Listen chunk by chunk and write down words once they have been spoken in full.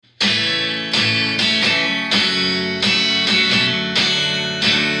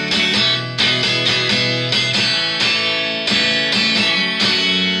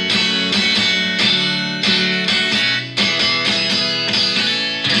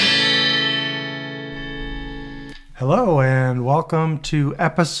Hello and welcome to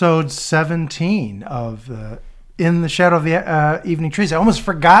episode 17 of In the Shadow of the Evening Trees. I almost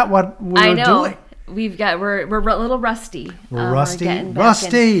forgot what we were doing. We're a little rusty. We're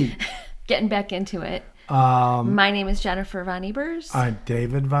rusty. Getting back into it. My name is Jennifer Von Ebers. I'm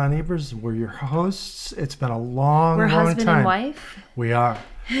David Von Ebers. We're your hosts. It's been a long We're time. husband and wife. We are.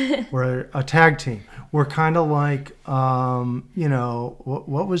 We're a tag team. We're kind of like, what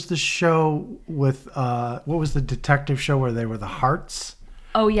was the show with, what was the detective show where they were the Hearts?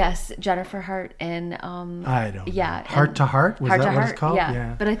 Oh, yes. Jennifer Hart and... I don't know. Yeah. Heart to Heart? Was that what it's called?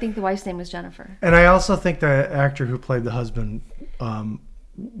 Yeah. But I think the wife's name was Jennifer. And I also think the actor who played the husband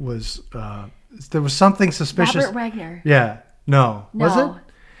was... there was something suspicious. Robert Wagner. Yeah. No. Was No. it?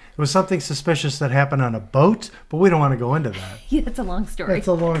 It was something suspicious that happened on a boat, but we don't want to go into that. Yeah, it's a long story. It's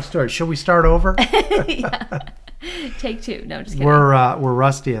a long story. Shall we start over? Yeah. Take two. No, just kidding. We're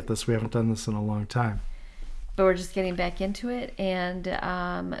rusty at this. We haven't done this in a long time. But we're just getting back into it and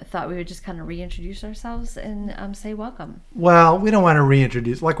thought we would just kind of reintroduce ourselves and say welcome. Well, we don't want to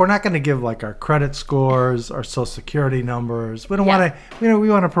reintroduce. Like, we're not going to give like our credit scores, our social security numbers. We don't want to. We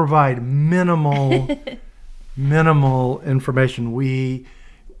want to provide minimal information. We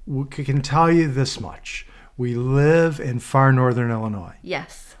can tell you this much. We live in far northern Illinois.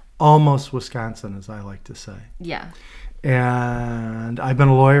 Yes. Almost Wisconsin, as I like to say. Yeah. And I've been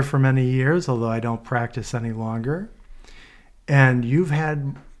a lawyer for many years, although I don't practice any longer. And you've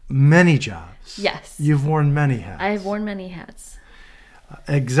had many jobs. Yes. You've worn many hats. I have worn many hats.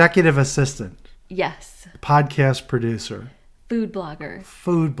 Executive assistant. Yes. Podcast producer. Food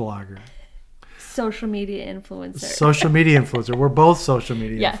blogger. Social media influencer. We're both social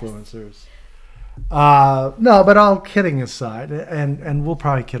media influencers. No, but all kidding aside, and we'll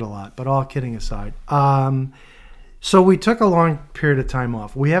probably kid a lot, but all kidding aside. So we took a long period of time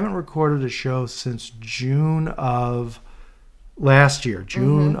off. We haven't recorded a show since June of last year,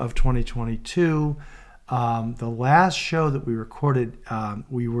 June of 2022. The last show that we recorded,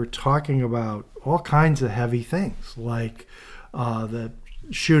 we were talking about all kinds of heavy things, like the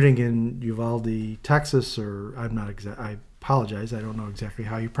shooting in Uvalde, Texas, or I apologize, I don't know exactly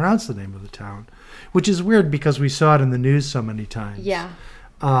how you pronounce the name of the town, which is weird because we saw it in the news so many times. Yeah.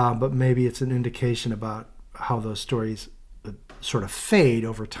 But maybe it's an indication about how those stories sort of fade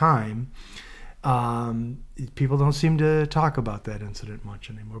over time. People don't seem to talk about that incident much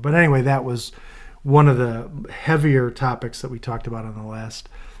anymore. But anyway, that was one of the heavier topics that we talked about on the last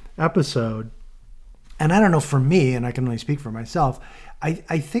episode. And I don't know, for me, and I can only speak for myself,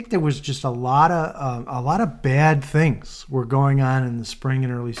 I think there was just a lot of bad things were going on in the spring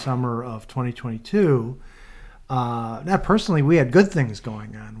and early summer of 2022. Not personally, we had good things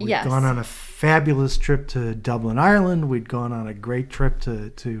going on. We'd gone on a fabulous trip to Dublin, Ireland. We'd gone on a great trip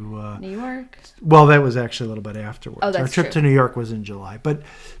to New York. Well, that was actually a little bit afterwards. Oh, that's Our trip true. to New York was in July. But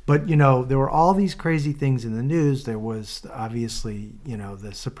there were all these crazy things in the news. There was obviously,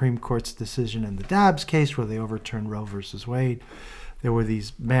 the Supreme Court's decision in the Dobbs case where they overturned Roe versus Wade. There were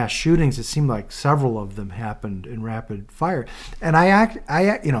these mass shootings. It seemed like several of them happened in rapid fire. And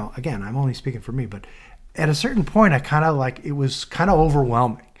again, I'm only speaking for me, but at a certain point, it was kind of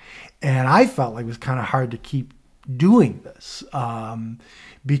overwhelming. And I felt like it was kind of hard to keep doing this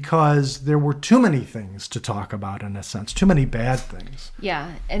because there were too many things to talk about, in a sense, too many bad things.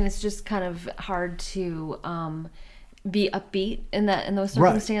 Yeah, and it's just kind of hard to be upbeat in those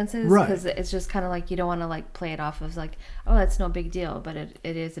circumstances, because it's just kind of like you don't want to like play it off as like, oh, that's no big deal, but it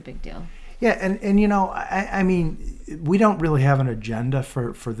is a big deal. Yeah, and I mean, we don't really have an agenda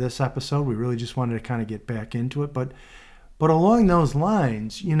for this episode. We really just wanted to kind of get back into it, but along those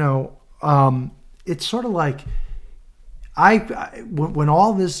lines, it's sort of like when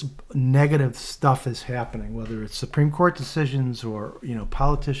all this negative stuff is happening, whether it's Supreme Court decisions or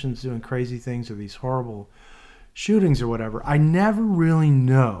politicians doing crazy things or these horrible shootings or whatever, I never really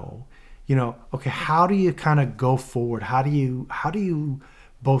know, okay, how do you kind of go forward? How do you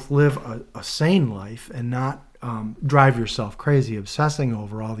both live a sane life and not drive yourself crazy, obsessing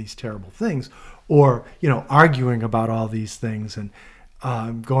over all these terrible things, or arguing about all these things and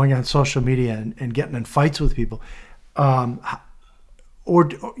going on social media and getting in fights with people, or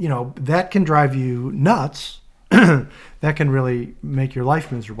that can drive you nuts. That can really make your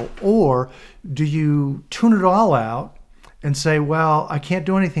life miserable. Or do you tune it all out and say, well, I can't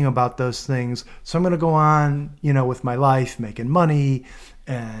do anything about those things, so I'm going to go on, with my life, making money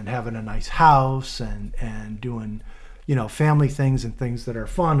and having a nice house and doing, family things and things that are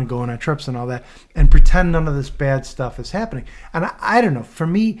fun and going on trips and all that, and pretend none of this bad stuff is happening. And I don't know. For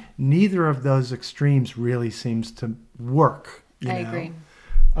me, neither of those extremes really seems to work. I agree.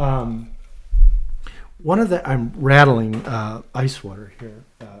 I'm rattling ice water here.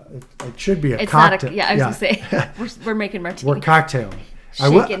 It should be a it's cocktail. Not I was going to say, we're making martinis. We're cocktailing.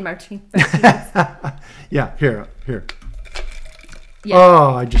 Shaken martinis. Yeah, here. Yeah.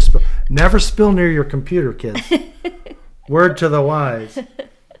 Oh, I just never spill near your computer, kids. Word to the wise.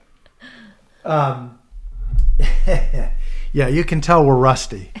 Yeah, you can tell we're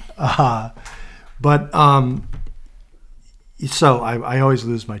rusty. But so I always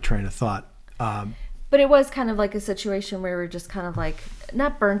lose my train of thought. But it was kind of like a situation where we were just kind of like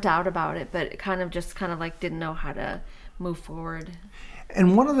not burnt out about it, but kind of like didn't know how to move forward.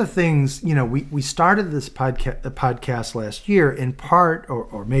 And one of the things, we started this podcast last year in part,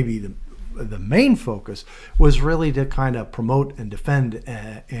 or maybe the main focus was really to kind of promote and defend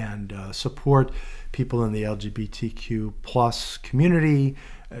and support people in the LGBTQ plus community,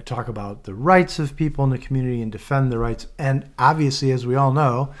 talk about the rights of people in the community and defend the rights. And obviously, as we all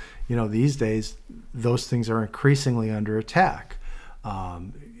know, these days, those things are increasingly under attack.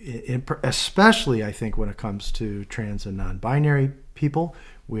 Especially, I think, when it comes to trans and non-binary people.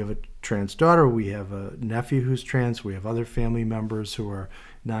 We have a trans daughter, we have a nephew who's trans, we have other family members who are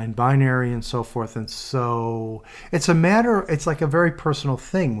non-binary and so forth. And so it's like a very personal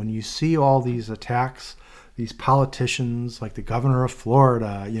thing when you see all these attacks, these politicians, like the governor of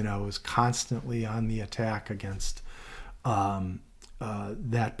Florida, is constantly on the attack against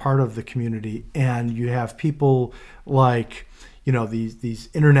that part of the community. And you have people like, these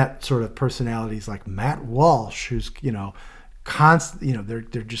internet sort of personalities like Matt Walsh, who's, they're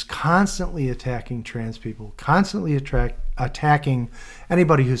just constantly attacking trans people, constantly attacking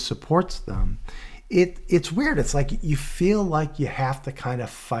anybody who supports them. It's weird. It's like you feel like you have to kind of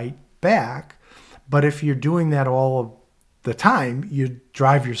fight back, but if you're doing that all of the time, you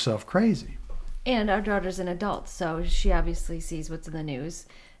drive yourself crazy. And our daughter's an adult, so she obviously sees what's in the news,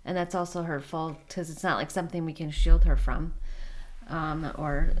 and that's also hurtful because it's not like something we can shield her from,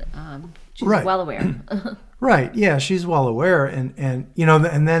 she's right. Well aware. Right. Yeah, she's well aware, and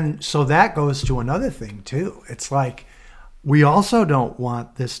then so that goes to another thing too. It's like we also don't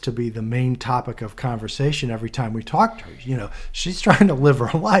want this to be the main topic of conversation every time we talk to her. She's trying to live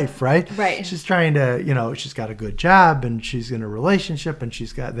her life, right? Right. She's trying to, she's got a good job and she's in a relationship and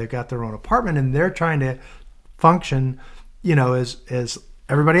they've got their own apartment and they're trying to function, as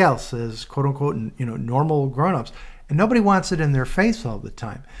everybody else, as quote unquote, normal grown-ups. And nobody wants it in their face all the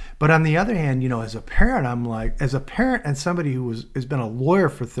time. But on the other hand, as a parent, I'm like, as a parent and somebody who has been a lawyer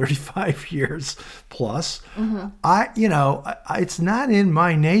for 35 years plus, mm-hmm. It's not in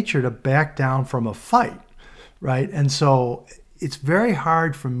my nature to back down from a fight, right? And so it's very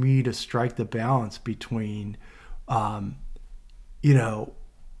hard for me to strike the balance between,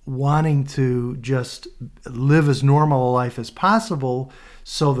 wanting to just live as normal a life as possible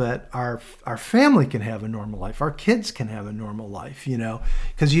so that our family can have a normal life, our kids can have a normal life,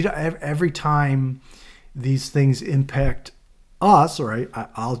 because every time these things impact us, or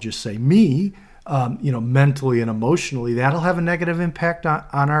I'll just say me, mentally and emotionally, that'll have a negative impact on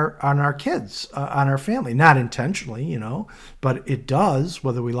our kids, on our family, not intentionally, but it does,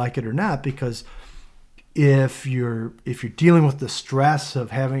 whether we like it or not, because if you're dealing with the stress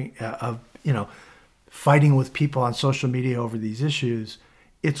of fighting with people on social media over these issues,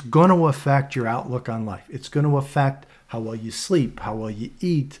 it's going to affect your outlook on life. It's going to affect how well you sleep, how well you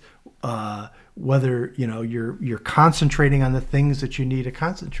eat, whether you're concentrating on the things that you need to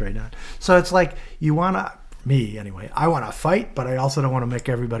concentrate on. So it's like I want to fight, but I also don't want to make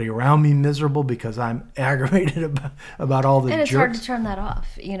everybody around me miserable because I'm aggravated about all the And it's jerks. hard to turn that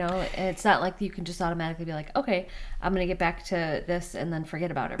off, And it's not like you can just automatically be like, okay, I'm going to get back to this and then forget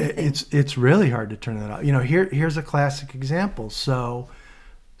about everything. It's really hard to turn that off. Here's a classic example. So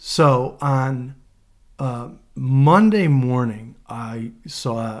on Monday morning, I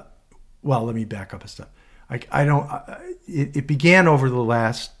saw. Well, let me back up a step. It began over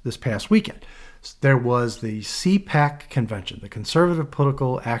this past weekend. There was the CPAC convention, the Conservative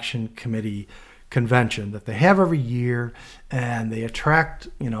Political Action Committee convention that they have every year, and they attract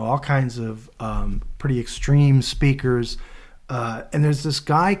all kinds of pretty extreme speakers. And there's this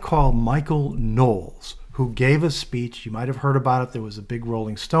guy called Michael Knowles who gave a speech. You might have heard about it. There was a big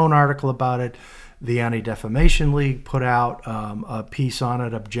Rolling Stone article about it. The Anti-Defamation League put out a piece on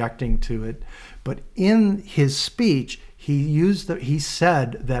it objecting to it. But in his speech, he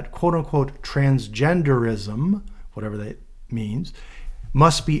said that quote unquote transgenderism, whatever that means,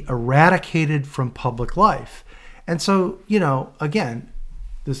 must be eradicated from public life. And so, again,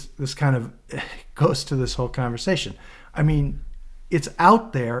 this kind of goes to this whole conversation. I mean, it's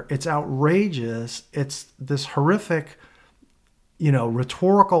out there, it's outrageous, it's this horrific,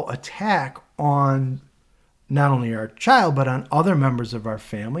 rhetorical attack on not only our child, but on other members of our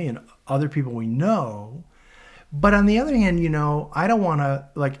family and other people we know. But on the other hand, I don't want to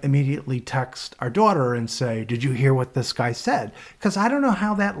like immediately text our daughter and say, did you hear what this guy said? Because I don't know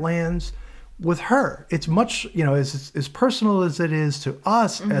how that lands with her. It's much, as personal as it is to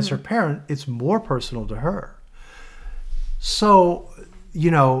us as her parent, it's more personal to her. So,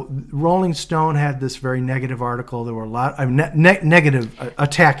 Rolling Stone had this very negative article. There were a lot of negative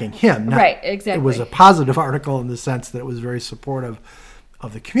attacking him. Right, exactly. It was a positive article in the sense that it was very supportive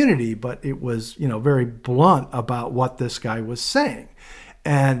of the community, but it was, very blunt about what this guy was saying.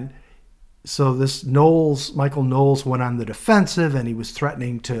 And so this Michael Knowles went on the defensive, and he was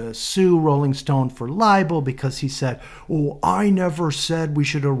threatening to sue Rolling Stone for libel because he said, "Oh, I never said we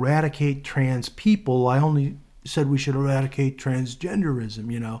should eradicate trans people. I only said we should eradicate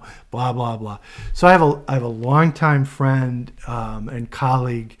transgenderism, blah, blah, blah." So I have a longtime friend and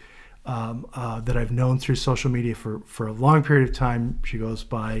colleague that I've known through social media for a long period of time. She goes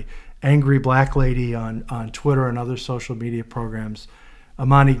by Angry Black Lady on Twitter and other social media programs,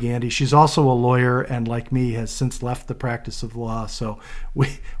 Amani Gandhi. She's also a lawyer, and like me, has since left the practice of law. So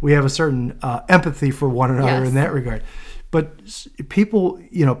we have a certain empathy for one another in that regard. But people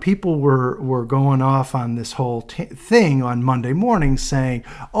were going off on this whole thing on Monday morning saying,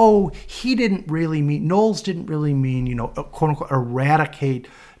 oh, Knowles didn't really mean, quote unquote, eradicate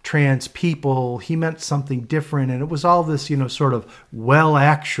trans people. He meant something different. And it was all this, sort of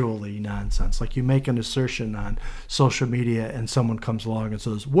actually nonsense. Like you make an assertion on social media and someone comes along and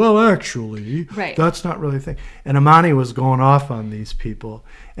says, well, actually, right. That's not really a thing. And Amani was going off on these people.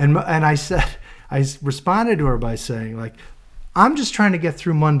 And I responded to her by saying, like, I'm just trying to get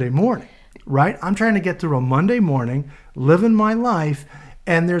through Monday morning, right? I'm trying to get through a Monday morning, living my life,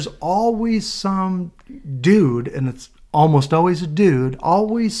 and there's always some dude, and it's almost always a dude,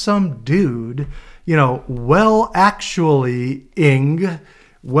 actually-ing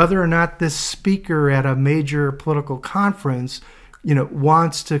whether or not this speaker at a major political conference,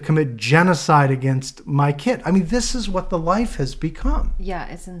 wants to commit genocide against my kid. I mean, this is what the life has become. Yeah,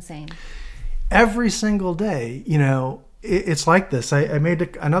 it's insane. Every single day, it's like this. I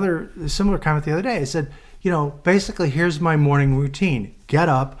made another similar comment the other day. I said, basically, here's my morning routine. Get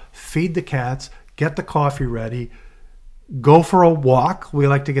up, feed the cats, get the coffee ready, go for a walk. We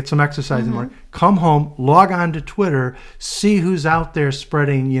like to get some exercise in the morning. Come home, log on to Twitter, see who's out there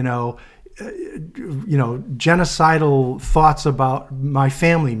spreading, genocidal thoughts about my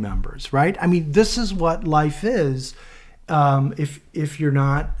family members, right? I mean, this is what life is. If you're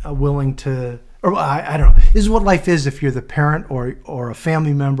not willing to, or I don't know, this is what life is if you're the parent or a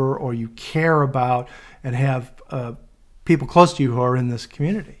family member, or you care about and have people close to you who are in this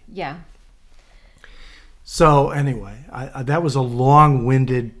community. Yeah. So anyway, that was a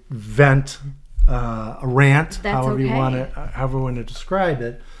long-winded vent, a rant, however you want to describe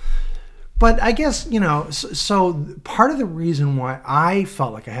it. But I guess, so part of the reason why I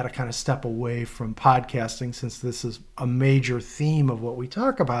felt like I had to kind of step away from podcasting, since this is a major theme of what we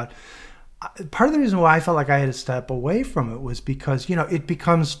talk about, part of the reason why I felt like I had to step away from it was because, it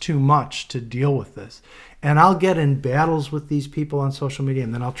becomes too much to deal with this. And I'll get in battles with these people on social media,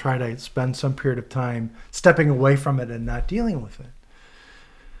 and then I'll try to spend some period of time stepping away from it and not dealing with it.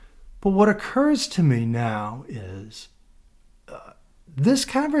 But what occurs to me now is this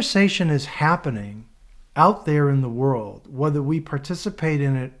conversation is happening out there in the world, whether we participate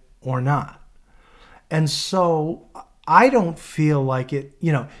in it or not. And so I don't feel like it,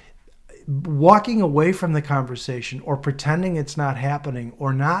 walking away from the conversation or pretending it's not happening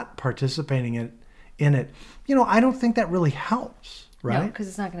or not participating in it, I don't think that really helps, right? No, because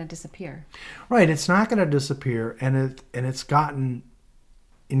it's not going to disappear. Right, it's not going to disappear, and it's gotten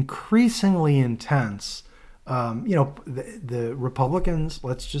increasingly intense. The Republicans,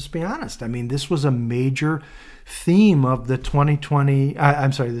 let's just be honest. I mean, this was a major theme of the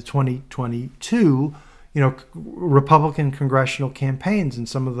 2022, Republican congressional campaigns and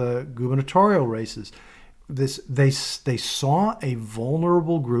some of the gubernatorial races. They saw a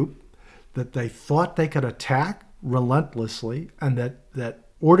vulnerable group that they thought they could attack relentlessly, and that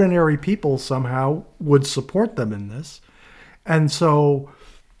ordinary people somehow would support them in this. And so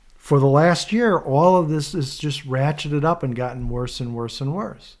for the last year, all of this is just ratcheted up and gotten worse and worse and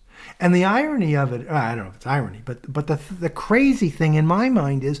worse. And the irony of it, I don't know if it's irony, but the crazy thing in my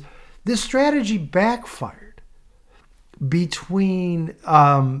mind is this strategy backfired between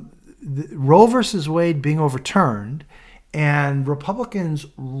Roe versus Wade being overturned and Republicans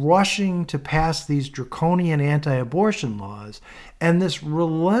rushing to pass these draconian anti-abortion laws and this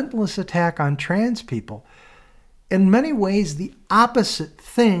relentless attack on trans people. in many ways, the opposite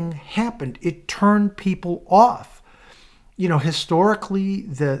thing happened. It turned people off. Historically,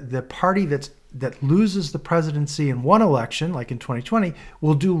 the party that loses the presidency in one election, like in 2020,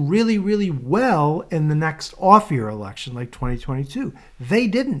 will do really, really well in the next off-year election, like 2022. They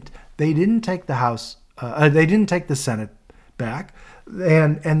didn't. They didn't take the House. They didn't take the Senate back,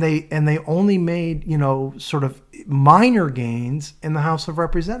 and they only made sort of minor gains in the House of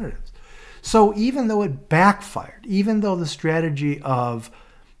Representatives. So even though it backfired, even though the strategy of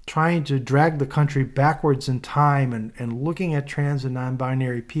trying to drag the country backwards in time and looking at trans and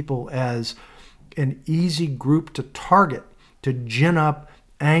non-binary people as an easy group to target, to gin up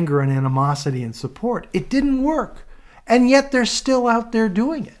anger and animosity and support, it didn't work. And yet they're still out there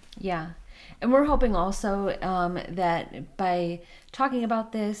doing it. Yeah. And we're hoping also that by talking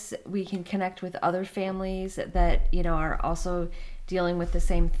about this, we can connect with other families that, are also dealing with the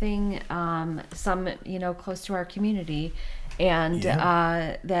same thing, some, close to our community, and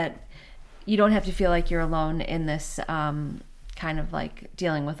that you don't have to feel like you're alone in this kind of like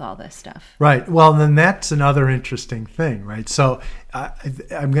dealing with all this stuff. Right. Well, then that's another interesting thing, right? So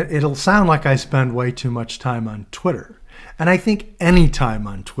it'll sound like I spend way too much time on Twitter. And I think any time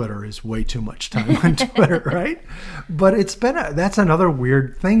on Twitter is way too much time on Twitter, right? But that's another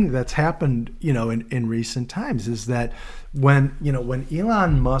weird thing that's happened, in recent times, is that when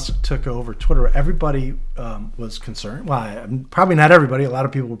Elon Musk took over Twitter, everybody was concerned. Well, probably not everybody. A lot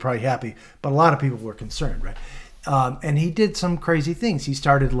of people were probably happy, but a lot of people were concerned, right? And he did some crazy things. He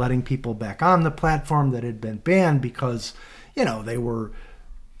started letting people back on the platform that had been banned because, they were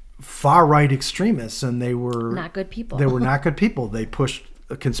far-right extremists, and they were not good people. They were not good people. They pushed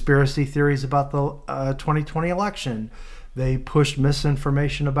conspiracy theories about the 2020 election. They pushed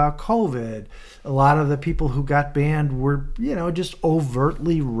misinformation about COVID. A lot of the people who got banned were, just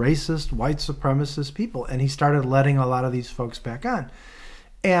overtly racist, white supremacist people. And he started letting a lot of these folks back on.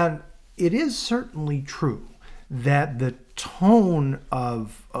 And it is certainly true that the tone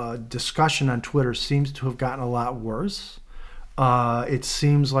of discussion on Twitter seems to have gotten a lot worse. It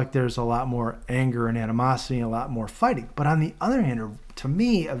seems like there's a lot more anger and animosity and a lot more fighting. But on the other hand, to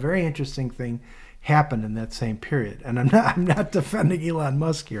me, a very interesting thing happened in that same period. And I'm not defending Elon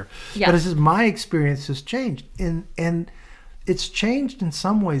Musk here. Yeah. But it's just my experience has changed. And it's changed in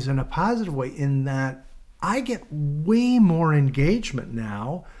some ways in a positive way, in that I get way more engagement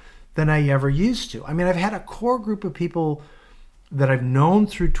now than I ever used to. I mean, I've had a core group of people that I've known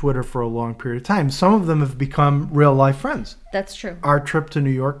through Twitter for a long period of time. Some of them have become real life friends. That's true. Our trip to New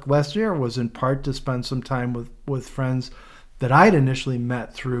York last year was in part to spend some time with friends that I'd initially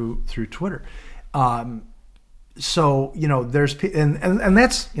met through Twitter. So, there's, and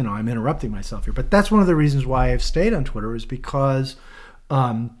that's, I'm interrupting myself here, but that's one of the reasons why I've stayed on Twitter is because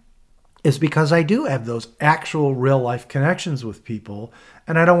I do have those actual real life connections with people,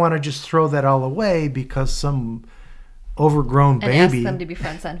 and I don't want to just throw that all away because some overgrown baby. And ask them to be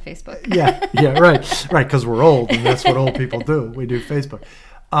friends on Facebook. yeah, right, because we're old, and that's what old people do. We do Facebook.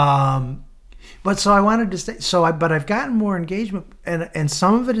 But so I wanted to stay. But I've gotten more engagement, and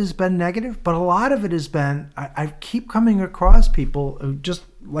some of it has been negative, but a lot of it has been. I keep coming across people who, just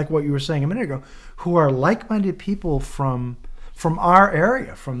like what you were saying a minute ago, who are like-minded people from our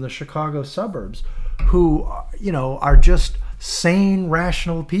area, from the Chicago suburbs, who are just sane,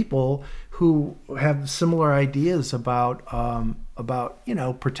 rational people who have similar ideas about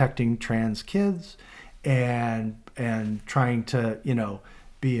protecting trans kids and trying to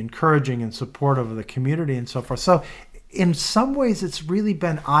be encouraging and supportive of the community and so forth. So in some ways it's really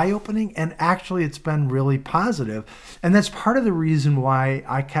been eye-opening, and actually it's been really positive. And that's part of the reason why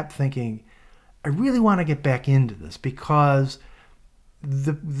I kept thinking, I really want to get back into this, because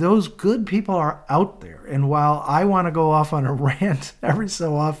those good people are out there. And while I want to go off on a rant every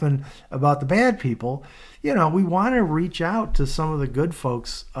so often about the bad people, we want to reach out to some of the good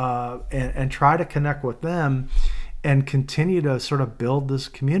folks and try to connect with them and continue to sort of build this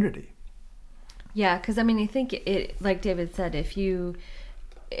community. Yeah, because I think it, like David said,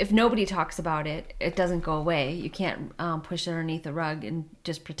 if nobody talks about it, it doesn't go away. You can't push it underneath the rug and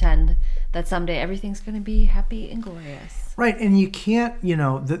just pretend that someday everything's going to be happy and glorious. Right, and you can't,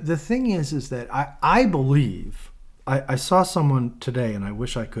 the thing is that I believe, I saw someone today, and I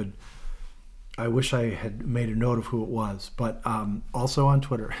wish I had made a note of who it was, but also on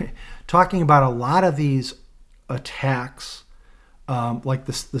Twitter, talking about a lot of these attacks, like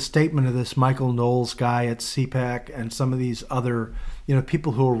the statement of this Michael Knowles guy at CPAC and some of these other,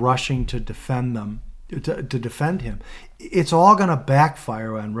 people who are rushing to defend him. It's all going to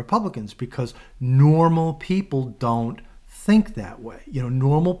backfire on Republicans, because normal people don't think that way.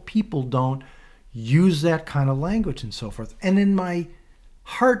 Normal people don't use that kind of language and so forth. And in my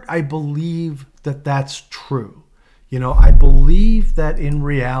heart, I believe that that's true. I believe that in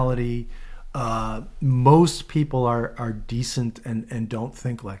reality, most people are decent and don't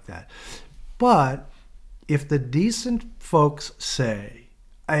think like that. But if the decent folks say,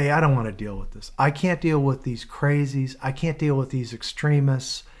 hey, I don't want to deal with this. I can't deal with these crazies. I can't deal with these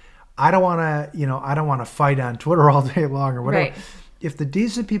extremists. I don't want to fight on Twitter all day long or whatever. Right. If the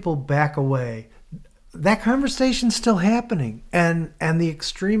decent people back away, that conversation's still happening, and the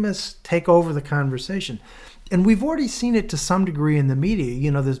extremists take over the conversation. And we've already seen it to some degree in the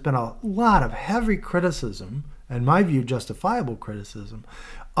media. There's been a lot of heavy criticism, in my view, justifiable criticism,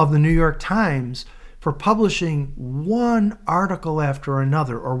 of the New York Times for publishing one article after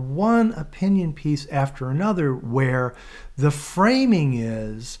another or one opinion piece after another where the framing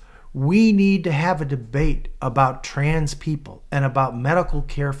is, we need to have a debate about trans people and about medical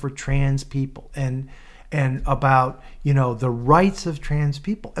care for trans people and about, the rights of trans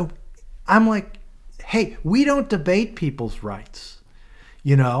people. And I'm like, hey, we don't debate people's rights.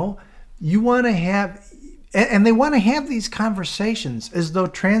 You want to have, and they want to have these conversations as though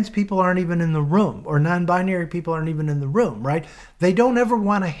trans people aren't even in the room or non-binary people aren't even in the room, right? They don't ever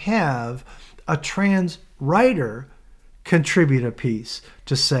want to have a trans writer contribute a piece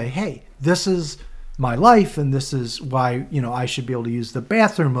to say, hey, this is my life and this is why, I should be able to use the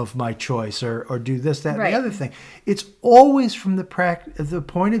bathroom of my choice or do this, that, right. And the other thing. It's always from the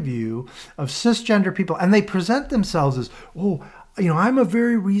point of view of cisgender people, and they present themselves as, I'm a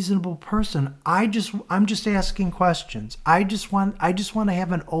very reasonable person. I'm just asking questions. I just want to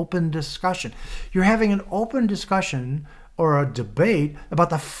have an open discussion. You're having an open discussion or a debate about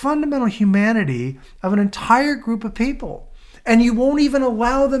the fundamental humanity of an entire group of people. And you won't even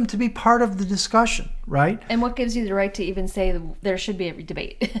allow them to be part of the discussion, right? And what gives you the right to even say there should be a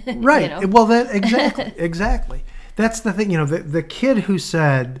debate? Right. Well, exactly. That's the thing. The kid who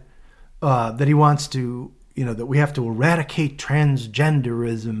said that he wants to, that we have to eradicate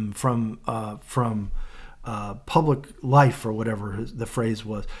transgenderism from public life or whatever the phrase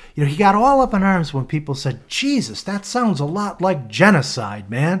was. He got all up in arms when people said, Jesus, that sounds a lot like genocide,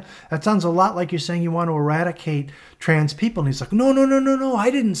 man. That sounds a lot like you're saying you want to eradicate trans people. And he's like, no,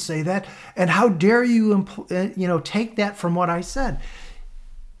 I didn't say that. And how dare you, take that from what I said?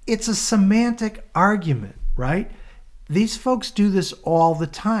 It's a semantic argument, right? These folks do this all the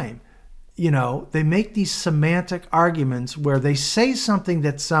time. They make these semantic arguments where they say something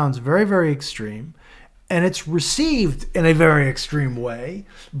that sounds very, very extreme, and it's received in a very extreme way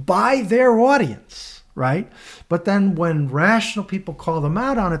by their audience, right? But then when rational people call them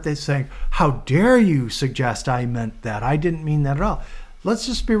out on it, they say, how dare you suggest I meant that? I didn't mean that at all. Let's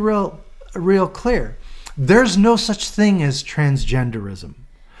just be real clear. There's no such thing as transgenderism.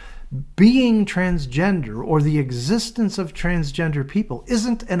 Being transgender or the existence of transgender people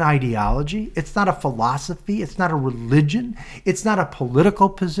isn't an ideology. It's not a philosophy. It's not a religion. It's not a political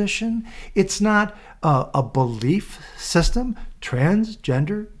position. It's not a belief system.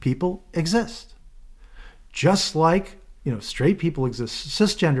 Transgender people exist. Just like, straight people exist,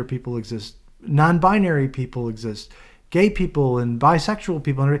 cisgender people exist, non-binary people exist, gay people and bisexual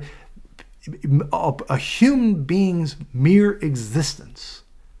people. A human being's mere existence,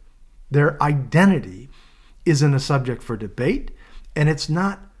 their identity, isn't a subject for debate, and it's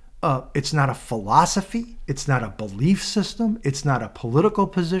not a philosophy, it's not a belief system, it's not a political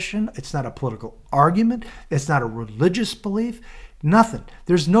position, it's not a political argument, it's not a religious belief, nothing.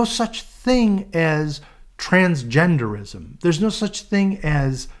 There's no such thing as transgenderism. There's no such thing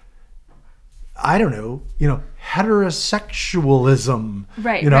as, heterosexualism.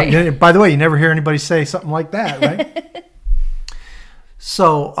 Right, right. By the way, you never hear anybody say something like that, right?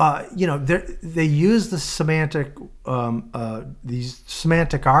 So, they use the these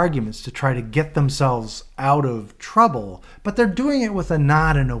semantic arguments to try to get themselves out of trouble, but they're doing it with a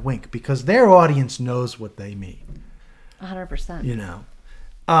nod and a wink because their audience knows what they mean. 100%.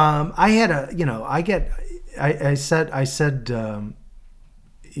 I said,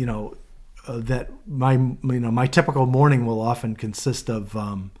 that my typical morning will often consist of,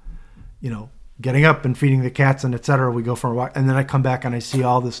 getting up and feeding the cats and et cetera. We go for a walk, and then I come back and I see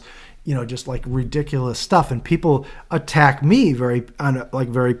all this, just like ridiculous stuff, and people attack me on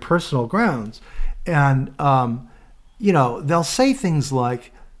very personal grounds, and they'll say things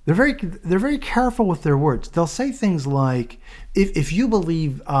like they're very careful with their words. They'll say things like, if you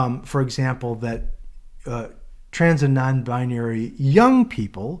believe, for example, that trans and non-binary young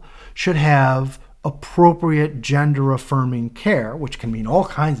people should have appropriate gender-affirming care, which can mean all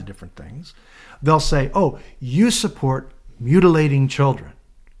kinds of different things. They'll say, you support mutilating children.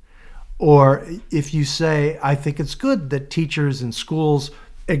 Or if you say, I think it's good that teachers and schools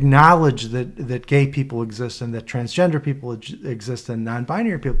acknowledge that gay people exist and that transgender people exist and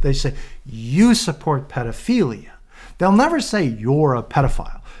non-binary people, they say, you support pedophilia. They'll never say you're a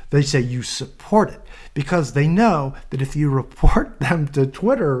pedophile. They say you support it, because they know that if you report them to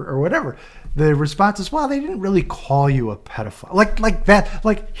Twitter or whatever, the response is, well, they didn't really call you a pedophile. Like that.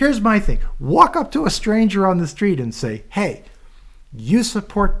 Like, here's my thing. Walk up to a stranger on the street and say, hey, you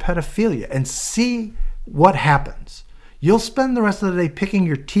support pedophilia, and see what happens. You'll spend the rest of the day picking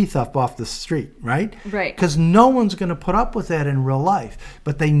your teeth up off the street, right? Right. Because no one's going to put up with that in real life.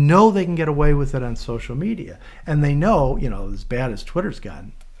 But they know they can get away with it on social media. And they know, as bad as Twitter's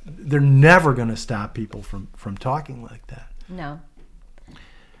gotten, they're never going to stop people from talking like that. No.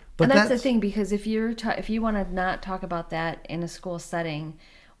 But and that's the thing, because if you want to not talk about that in a school setting,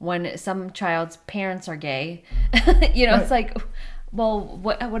 when some child's parents are gay, right. It's like, well,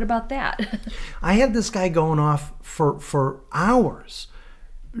 what about that? I had this guy going off for hours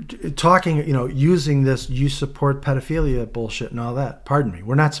talking, using this "you support pedophilia" bullshit and all that. Pardon me.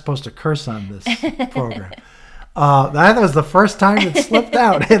 We're not supposed to curse on this program. That was the first time it slipped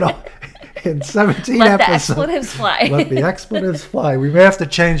out in 17 Let episodes. the expletives fly. Let the expletives fly. We may have to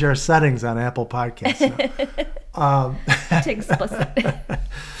change our settings on Apple Podcasts now. To explicit.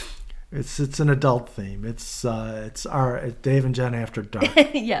 It's an adult theme. It's our Dave and Jen After Dark.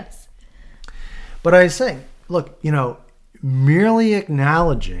 Yes. But I was saying, look, merely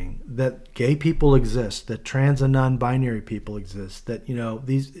acknowledging that gay people exist, that trans and non-binary people exist, that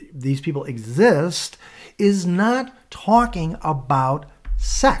these people exist, is not talking about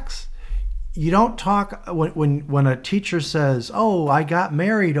sex. You don't talk when a teacher says, "Oh, I got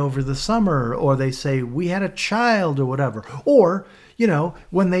married over the summer," or they say, "We had a child," or whatever, or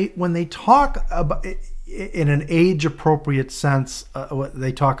when they talk about in an age-appropriate sense,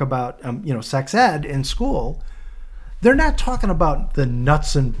 they talk about sex ed in school. They're not talking about the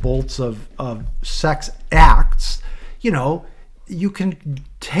nuts and bolts of sex acts. You can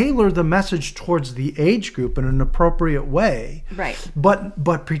tailor the message towards the age group in an appropriate way. Right.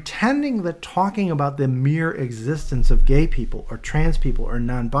 But pretending that talking about the mere existence of gay people or trans people or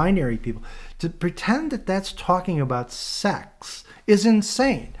non-binary people, to pretend that that's talking about sex is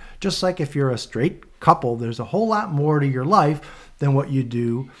insane. Just like if you're a straight couple, there's a whole lot more to your life than what you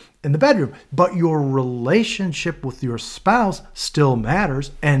do in the bedroom. But your relationship with your spouse still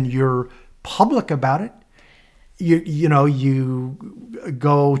matters, and you're public about it. You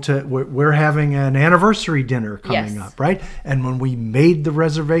go to, we're having an anniversary dinner coming up, right? And when we made the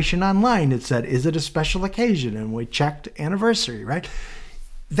reservation online, it said, is it a special occasion? And we checked anniversary, right?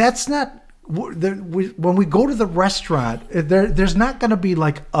 That's not, when we go to the restaurant, there's not going to be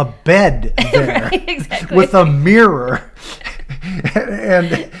like a bed there right, exactly. with a mirror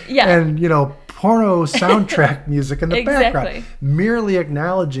and porno soundtrack music in the background. Merely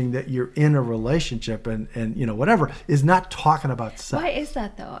acknowledging that you're in a relationship and whatever is not talking about sex. Why is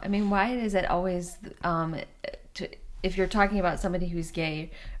that though? I mean, why is it always if you're talking about somebody who's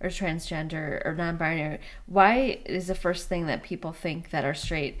gay or transgender or non-binary, why is the first thing that people think that are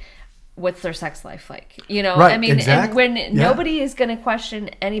straight, what's their sex life like? Right, I mean, exactly. and when nobody is going to question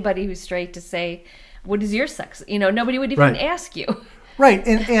anybody who's straight to say, what is your sex? Nobody would even ask you. Right,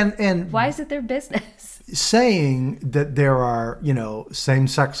 and why is it their business? Saying that there are,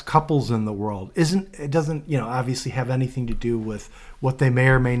 same-sex couples in the world doesn't obviously have anything to do with what they may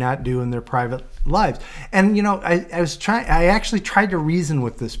or may not do in their private lives. And I actually tried to reason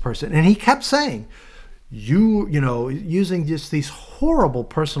with this person, and he kept saying, using just these horrible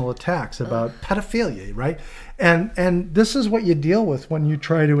personal attacks about pedophilia, right? And this is what you deal with when you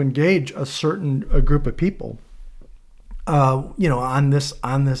try to engage a group of people. On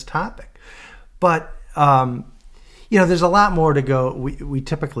this topic, but there's a lot more to go. We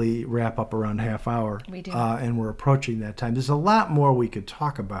typically wrap up around half hour. We do, and we're approaching that time. There's a lot more we could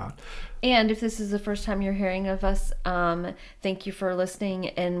talk about. And if this is the first time you're hearing of us, thank you for listening.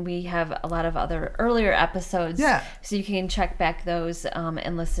 And we have a lot of other earlier episodes, so you can check back those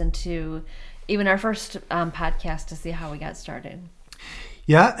and listen to even our first podcast to see how we got started.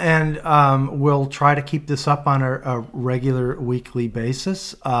 Yeah, and we'll try to keep this up on a regular weekly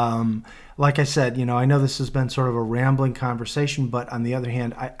basis. Like I said, I know this has been sort of a rambling conversation, but on the other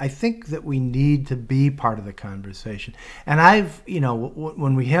hand, I think that we need to be part of the conversation. And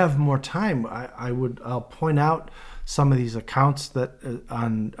when we have more time, I'll point out some of these accounts that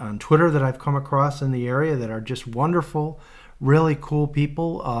on Twitter that I've come across in the area that are just wonderful, really cool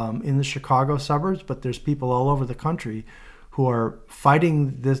people in the Chicago suburbs, but there's people all over the country who are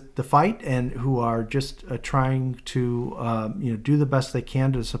fighting the fight and who are just trying to do the best they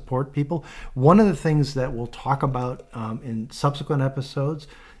can to support people. One of the things that we'll talk about in subsequent episodes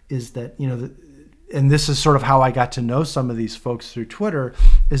is that, and this is sort of how I got to know some of these folks through Twitter,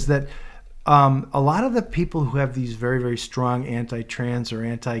 is that a lot of the people who have these very, very strong anti-trans or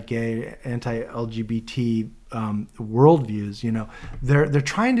anti-gay, anti-LGBT worldviews, they're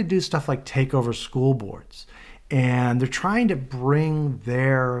trying to do stuff like take over school boards. And they're trying to bring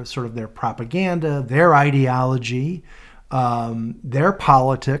their propaganda, their ideology, their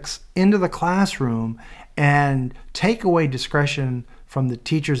politics into the classroom and take away discretion from the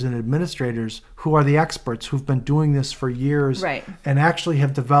teachers and administrators who are the experts who've been doing this for years, right, and actually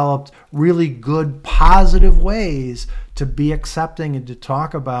have developed really good, positive ways to be accepting and to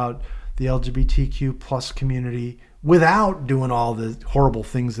talk about the LGBTQ plus community without doing all the horrible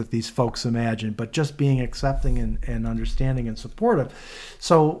things that these folks imagine, but just being accepting and understanding and supportive.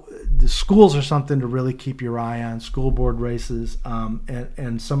 So the schools are something to really keep your eye on, school board races,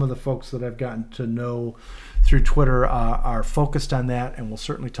 and some of the folks that I've gotten to know through Twitter are focused on that, and we'll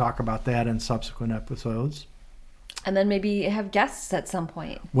certainly talk about that in subsequent episodes. And then maybe have guests at some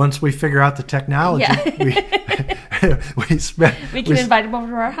point. Once we figure out the technology, we can invite them over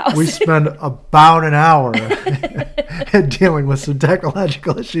to our house. We spend about an hour dealing with some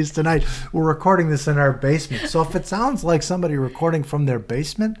technological issues tonight. We're recording this in our basement. So if it sounds like somebody recording from their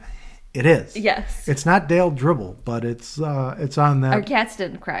basement, it is. Yes. It's not Dale Dribble, but it's on that. Our cats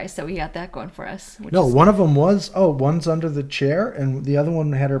didn't cry, so we got that going for us. No, one of them was, one's under the chair, and the other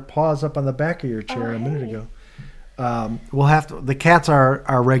one had her paws up on the back of your chair a minute ago. We'll have to. The cats are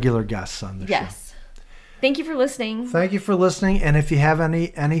our regular guests on the show. Yes. Thank you for listening. Thank you for listening. And if you have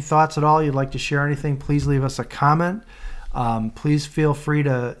any thoughts at all, you'd like to share anything, please leave us a comment. Please feel free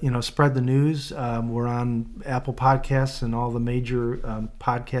to spread the news. We're on Apple Podcasts and all the major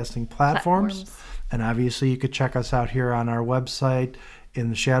podcasting platforms. And obviously, you could check us out here on our website,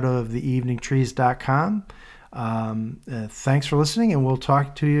 intheshadowoftheeveningtrees.com. Thanks for listening, and we'll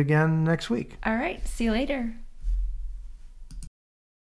talk to you again next week. All right. See you later.